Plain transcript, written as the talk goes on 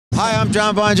Hi, I'm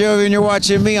John Bon Jovi, and you're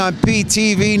watching me on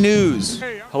PTV News.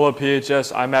 Hello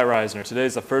PHS, I'm Matt Reisner. Today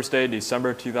is the first day of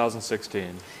December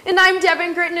 2016. And I'm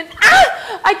Devin Gritton, and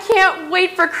I can't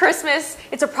wait for Christmas.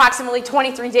 It's approximately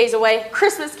 23 days away.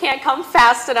 Christmas can't come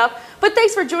fast enough. But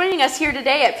thanks for joining us here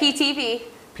today at PTV.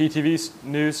 PTV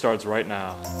News starts right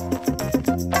now.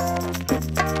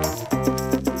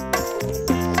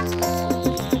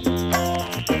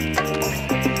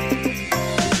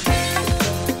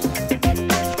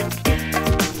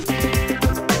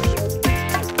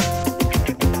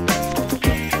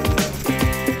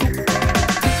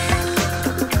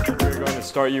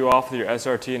 Start you off with your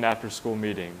SRT and after-school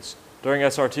meetings. During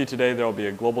SRT today, there will be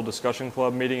a Global Discussion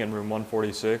Club meeting in room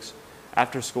 146.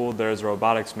 After school, there is a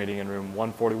robotics meeting in room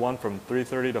 141 from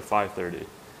 3:30 to 5:30.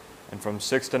 And from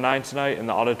 6 to 9 tonight in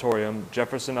the auditorium,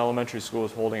 Jefferson Elementary School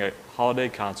is holding a holiday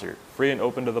concert, free and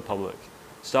open to the public.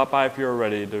 Stop by if you are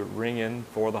ready to ring in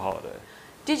for the holiday.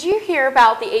 Did you hear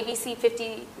about the ABC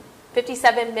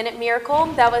 57-minute miracle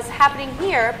that was happening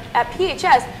here at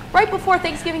PHS right before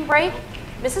Thanksgiving break?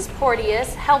 Mrs.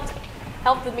 Porteous helped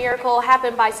the miracle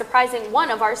happen by surprising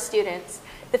one of our students.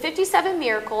 The 57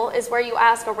 miracle is where you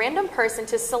ask a random person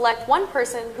to select one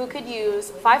person who could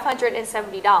use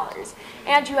 $570,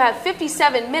 and you have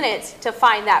 57 minutes to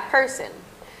find that person.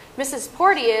 Mrs.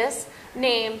 Porteous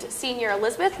named senior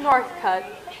Elizabeth Northcutt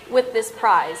with this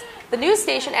prize. The news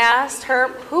station asked her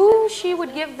who she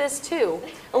would give this to.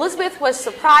 Elizabeth was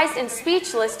surprised and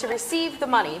speechless to receive the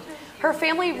money. Her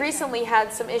family recently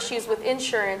had some issues with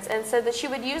insurance and said that she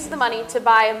would use the money to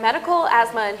buy a medical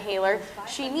asthma inhaler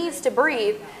she needs to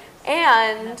breathe,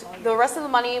 and the rest of the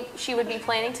money she would be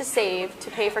planning to save to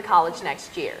pay for college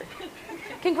next year.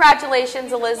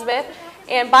 Congratulations, Elizabeth.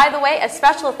 And by the way, a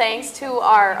special thanks to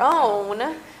our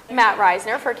own Matt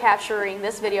Reisner for capturing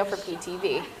this video for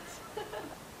PTV.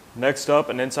 Next up,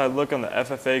 an inside look on the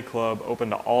FFA Club open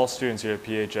to all students here at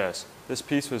PHS. This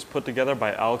piece was put together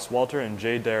by Alex Walter and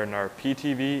Jay Dare in our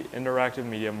PTV Interactive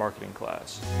Media Marketing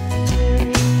class.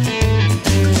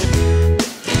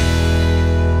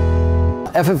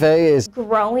 FFA is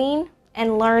growing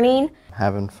and learning.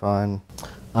 Having fun.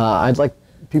 I'd like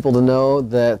people to know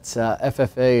that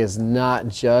FFA is not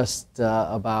just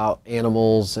about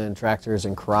animals and tractors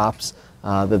and crops,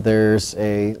 that there's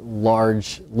a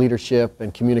large leadership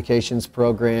and communications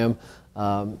program,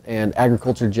 and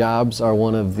agriculture jobs are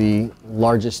one of the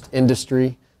largest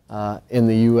industry in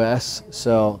the U.S.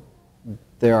 So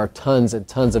there are tons and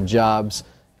tons of jobs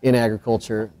in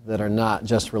agriculture that are not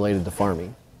just related to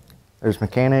farming. There's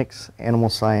mechanics, animal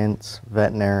science,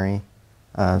 veterinary,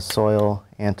 soil,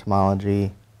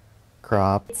 entomology,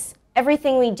 crop.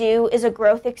 Everything we do is a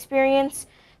growth experience.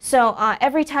 So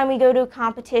every time we go to a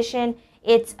competition,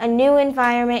 it's a new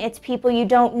environment, it's people you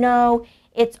don't know.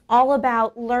 It's all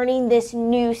about learning this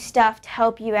new stuff to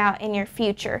help you out in your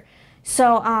future.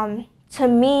 So to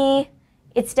me,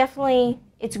 it's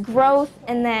growth,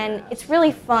 and then it's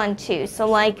really fun too.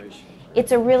 So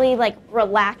it's a really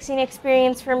relaxing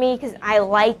experience for me because I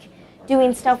like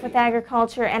doing stuff with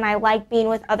agriculture and I like being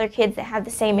with other kids that have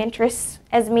the same interests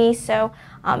as me. So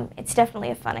it's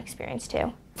definitely a fun experience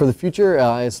too. For the future,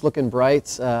 it's looking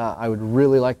bright. I would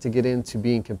really like to get into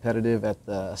being competitive at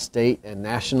the state and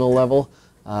national level.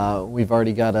 We've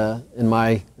already got this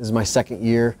is my second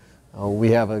year.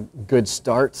 We have a good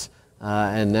start,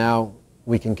 and now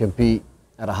we can compete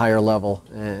at a higher level.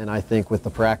 And I think with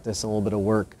the practice and a little bit of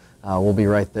work, we'll be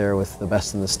right there with the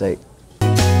best in the state.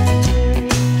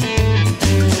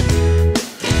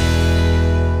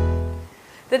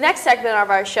 The next segment of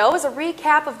our show is a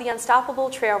recap of the Unstoppable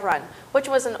Trail Run, which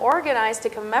was organized to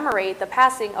commemorate the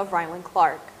passing of Ryland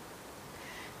Clark.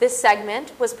 This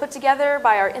segment was put together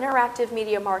by our interactive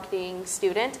media marketing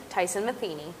student, Tyson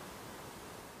Matheny.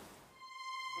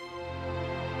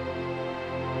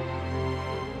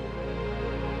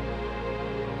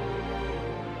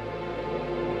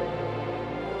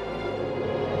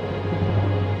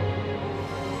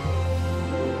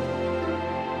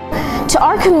 To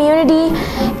our community,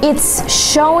 it's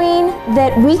showing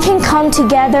that we can come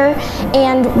together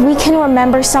and we can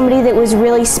remember somebody that was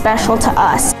really special to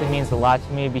us. It means a lot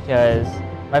to me because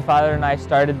my father and I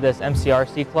started this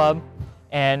MCRC club,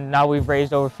 and now we've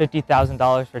raised over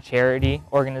 $50,000 for charity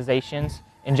organizations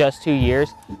in just 2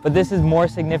 years. But this is more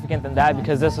significant than that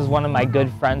because this is one of my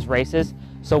good friends' races,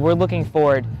 so we're looking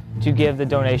forward to give the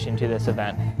donation to this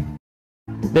event.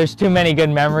 There's too many good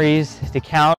memories to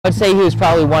count. I'd say he was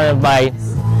probably one of my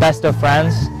best of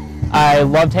friends. I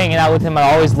loved hanging out with him. I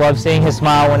always loved seeing his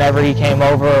smile whenever he came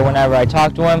over or whenever I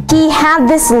talked to him. He had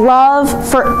this love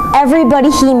for everybody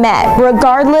he met,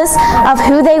 regardless of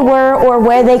who they were or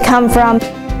where they come from.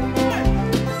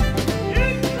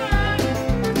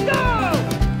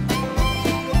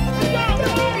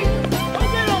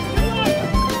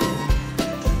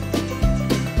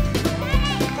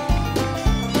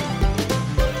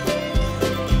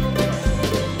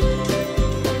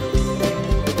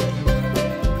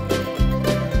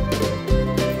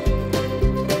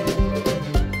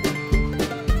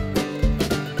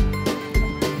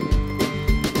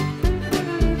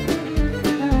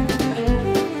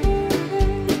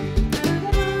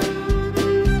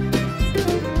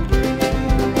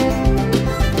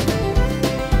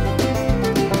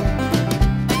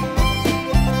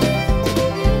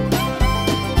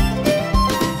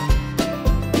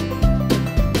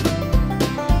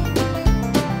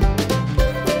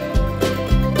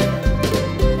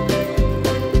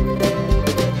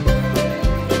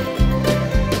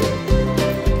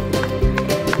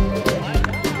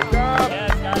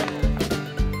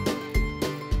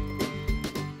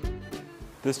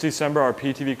 December, our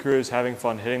PTV crew is having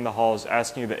fun hitting the halls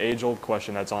asking you the age-old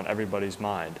question that's on everybody's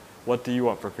mind. What do you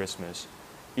want for Christmas?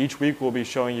 Each week we'll be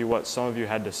showing you what some of you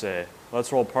had to say.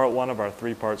 Let's roll part 1 of our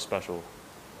 3-part special.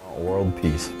 World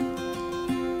peace.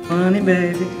 Money,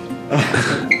 baby.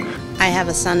 I have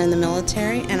a son in the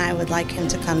military, and I would like him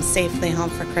to come safely home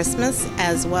for Christmas,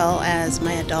 as well as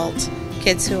my adult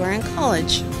kids who are in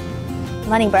college.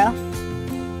 Money, bro.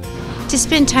 To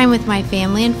spend time with my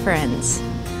family and friends.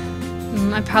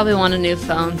 I probably want a new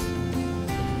phone.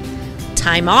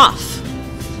 Time off.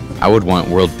 I would want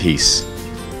world peace.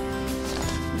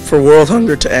 For world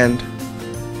hunger to end.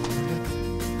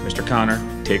 Mr. Connor,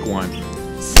 take 1.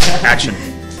 Action.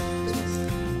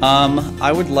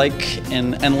 I would like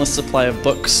an endless supply of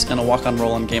books and a walk-on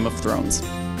role on Game of Thrones.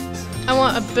 I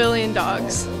want 1 billion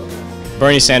dogs.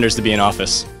 Bernie Sanders to be in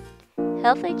office.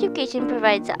 Health education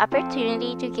provides the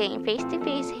opportunity to gain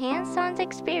face-to-face, hands-on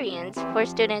experience for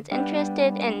students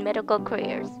interested in medical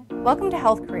careers. Welcome to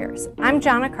Health Careers. I'm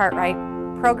Jonna Cartwright,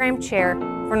 Program Chair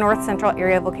for North Central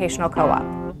Area Vocational Co-op.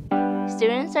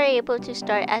 Students are able to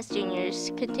start as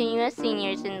juniors, continue as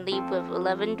seniors, and leave with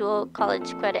 11 dual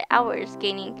college credit hours,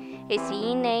 gaining a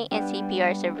CNA and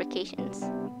CPR certifications.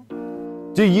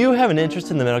 Do you have an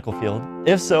interest in the medical field?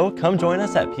 If so, come join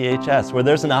us at PHS, where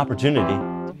there's an opportunity.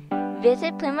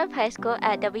 Visit Plymouth High School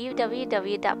at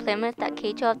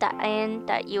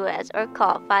www.plymouth.k12.in.us or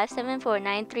call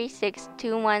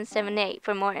 574-936-2178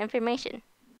 for more information.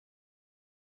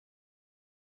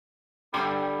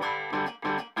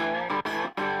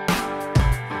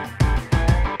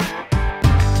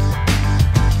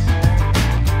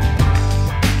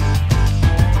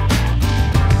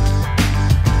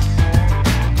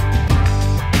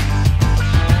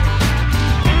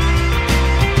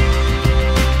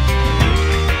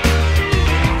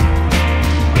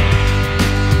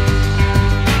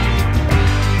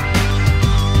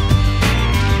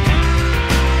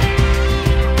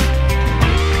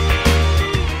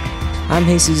 I'm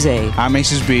Jesus A. I'm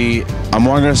Jesus B. I'm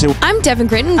Warren Garcia. I'm Devin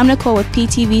Gritton. I'm Nicole with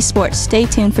PTV Sports. Stay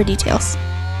tuned for details.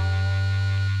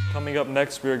 Coming up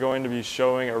next, we are going to be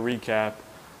showing a recap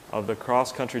of the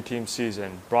cross-country team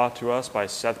season, brought to us by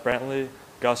Seth Brantley,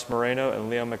 Gus Moreno,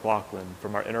 and Liam McLaughlin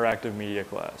from our interactive media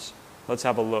class. Let's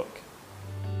have a look.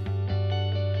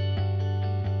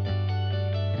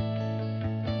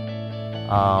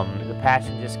 The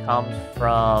passion just comes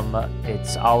from,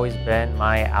 it's always been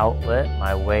my outlet,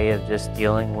 my way of just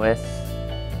dealing with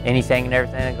anything and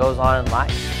everything that goes on in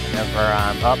life. Whenever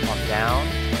I'm up, I'm down,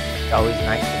 it's always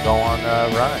nice to go on a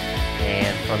run.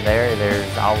 And from there,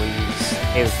 there's always the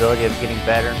capability of getting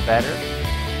better and better.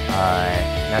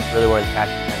 And that's really where the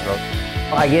passion can grow.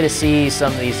 I get to see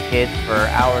some of these kids for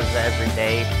hours every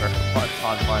day for months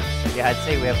on months. Yeah, I'd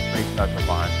say we have a pretty special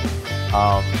bond.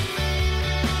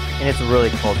 And it's a really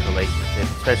close relationship,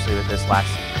 especially with this last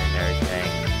season and everything.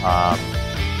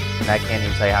 And I can't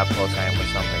even tell you how close I am with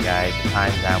some of the guys. At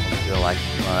times I almost feel like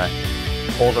I'm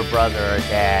an older brother or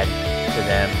dad to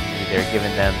them, either giving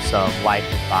them some life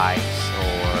advice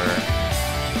or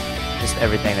just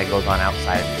everything that goes on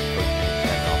outside of this coaching in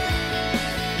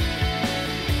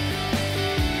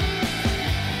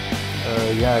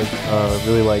general. Yeah, I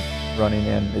really like running,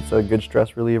 and it's a good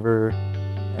stress reliever,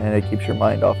 and it keeps your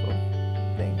mind off of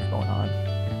things going on.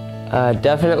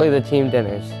 Definitely the team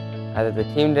dinners. Either the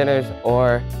team dinners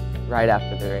or right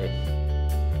after the race.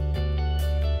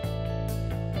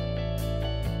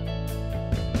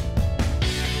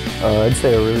 I'd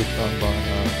say a really strong bond.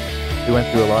 We went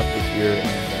through a lot this year,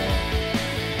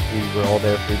 and we were all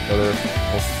there for each other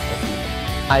most of the season.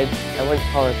 I wouldn't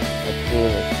call it a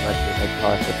team as much as I'd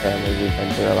call it a family. We've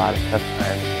been through a lot of tough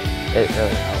times. It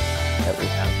really helps that we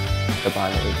have the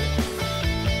bond that we do.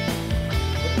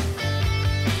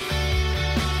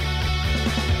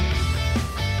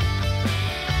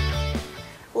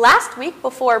 Last week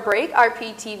before break, our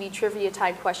PTV Trivia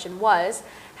Time question was,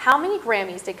 how many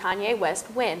Grammys did Kanye West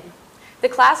win? The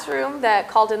classroom that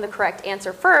called in the correct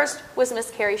answer first was Miss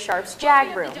Carrie Sharp's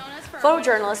JAG room.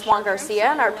 Photojournalist Juan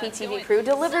Garcia and our PTV crew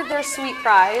delivered their sweet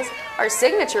prize, our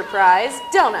signature prize,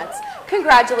 donuts.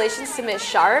 Congratulations to Miss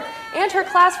Sharp and her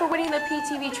class for winning the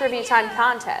PTV Trivia Time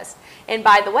contest. And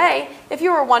by the way, if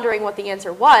you were wondering what the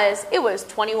answer was, it was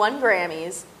 21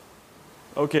 Grammys.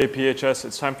 Okay, PHS,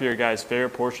 it's time for your guys' favorite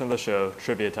portion of the show,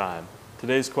 Trivia Time.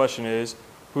 Today's question is,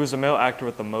 who is the male actor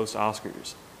with the most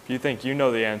Oscars? If you think you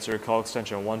know the answer, call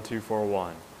extension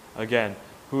 1241. Again,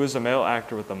 who is the male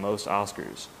actor with the most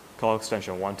Oscars? Call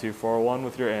extension 1241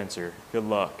 with your answer. Good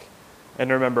luck. And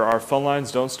remember, our phone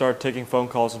lines don't start taking phone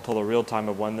calls until the real time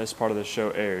of when this part of the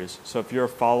show airs. So if you're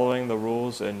following the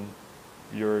rules and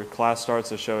your class starts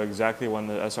to show exactly when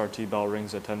the SRT bell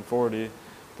rings at 10:40,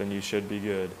 then you should be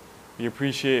good. We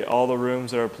appreciate all the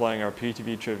rooms that are playing our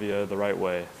PTV Trivia the right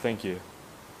way. Thank you.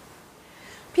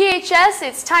 PHS,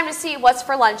 it's time to see what's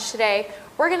for lunch today.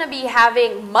 We're going to be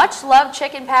having much loved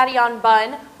chicken patty on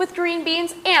bun with green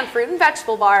beans and fruit and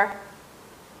vegetable bar.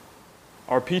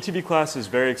 Our PTV class is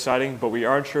very exciting, but we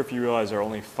aren't sure if you realize there are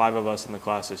only 5 of us in the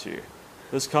class this year.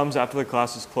 This comes after the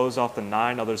classes closed off the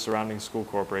 9 other surrounding school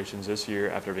corporations this year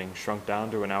after being shrunk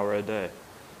down to an hour a day.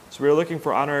 So we are looking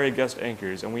for honorary guest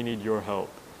anchors, and we need your help.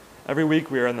 Every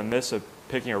week we are in the midst of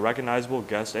picking a recognizable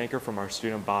guest anchor from our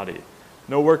student body.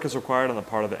 No work is required on the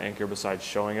part of the anchor besides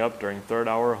showing up during third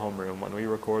hour homeroom when we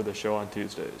record the show on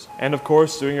Tuesdays. And of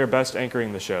course, doing your best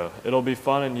anchoring the show. It'll be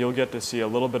fun and you'll get to see a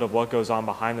little bit of what goes on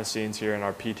behind the scenes here in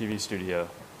our PTV studio.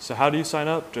 So how do you sign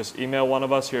up? Just email one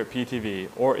of us here at PTV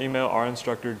or email our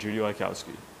instructor, Judy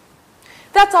Lykowski.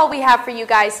 That's all we have for you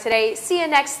guys today. See you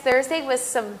next Thursday with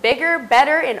some bigger,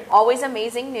 better, and always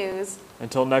amazing news.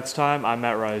 Until next time, I'm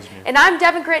Matt Reisner. And I'm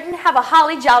Devin Gritton. Have a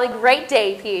holly jolly great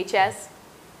day, PHS.